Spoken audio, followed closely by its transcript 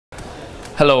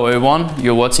Hello everyone,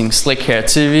 you're watching Slikhaar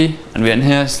TV and we're in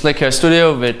here Slikhaar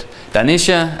studio with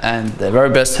Danisha and the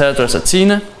very best hairdresser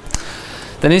Tine.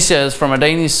 Danisha is from a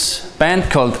Danish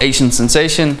band called Asian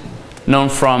Sensation, known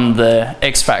from the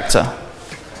X Factor.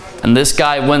 And this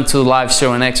guy went to the live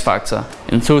show in X Factor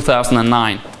in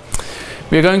 2009.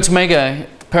 We're going to make a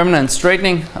permanent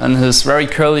straightening on his very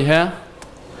curly hair.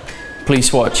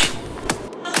 Please watch.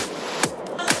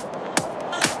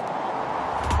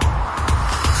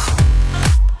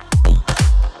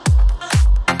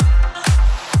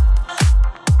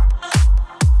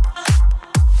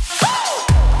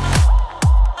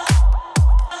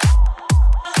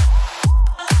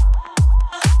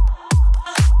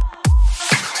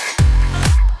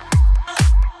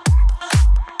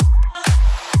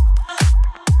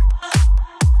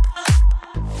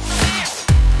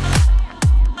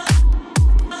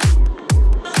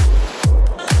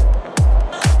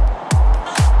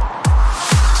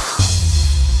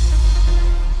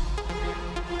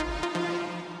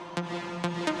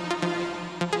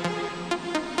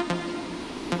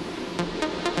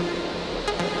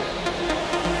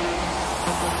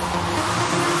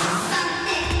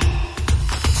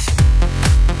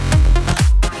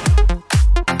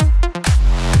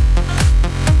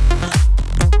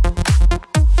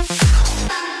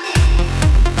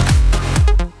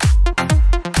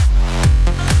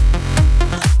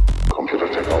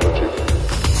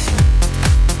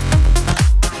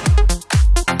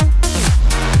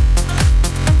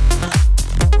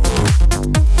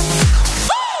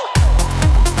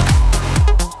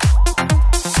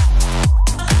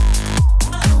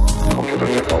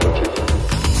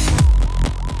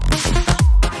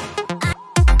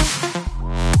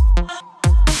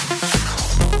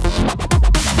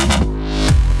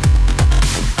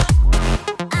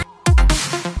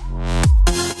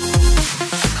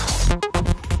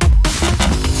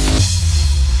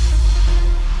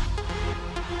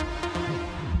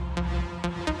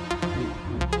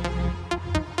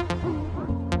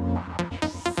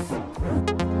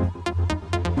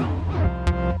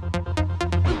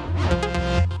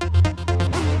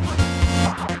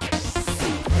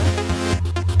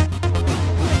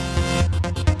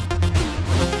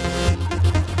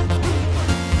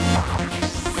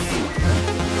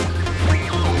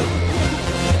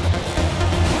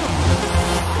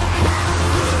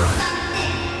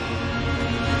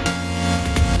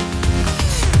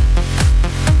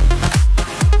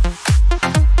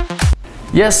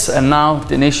 Yes, and now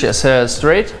Danisha's hair is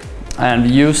straight, and we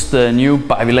use the new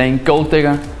by Vilain Gold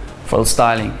Digger for the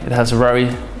styling. It has a very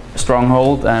strong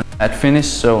hold and matte finish,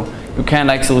 so you can't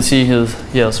actually see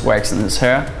he has wax in his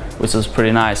hair, which is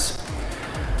pretty nice.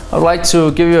 I'd like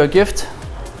to give you a gift.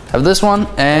 Have this one,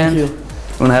 and you're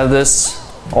gonna have this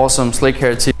awesome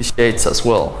Slikhaar TV shades as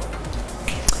well.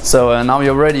 So now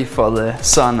you're ready for the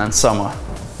sun and summer.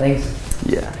 Thanks.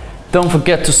 Yeah. Don't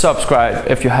forget to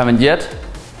subscribe if you haven't yet.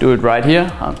 Do it right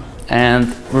here,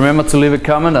 and remember to leave a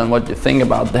comment on what you think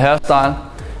about the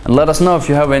hairstyle, and let us know if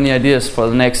you have any ideas for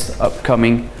the next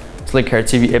upcoming Slikhaar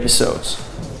TV episodes.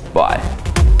 Bye.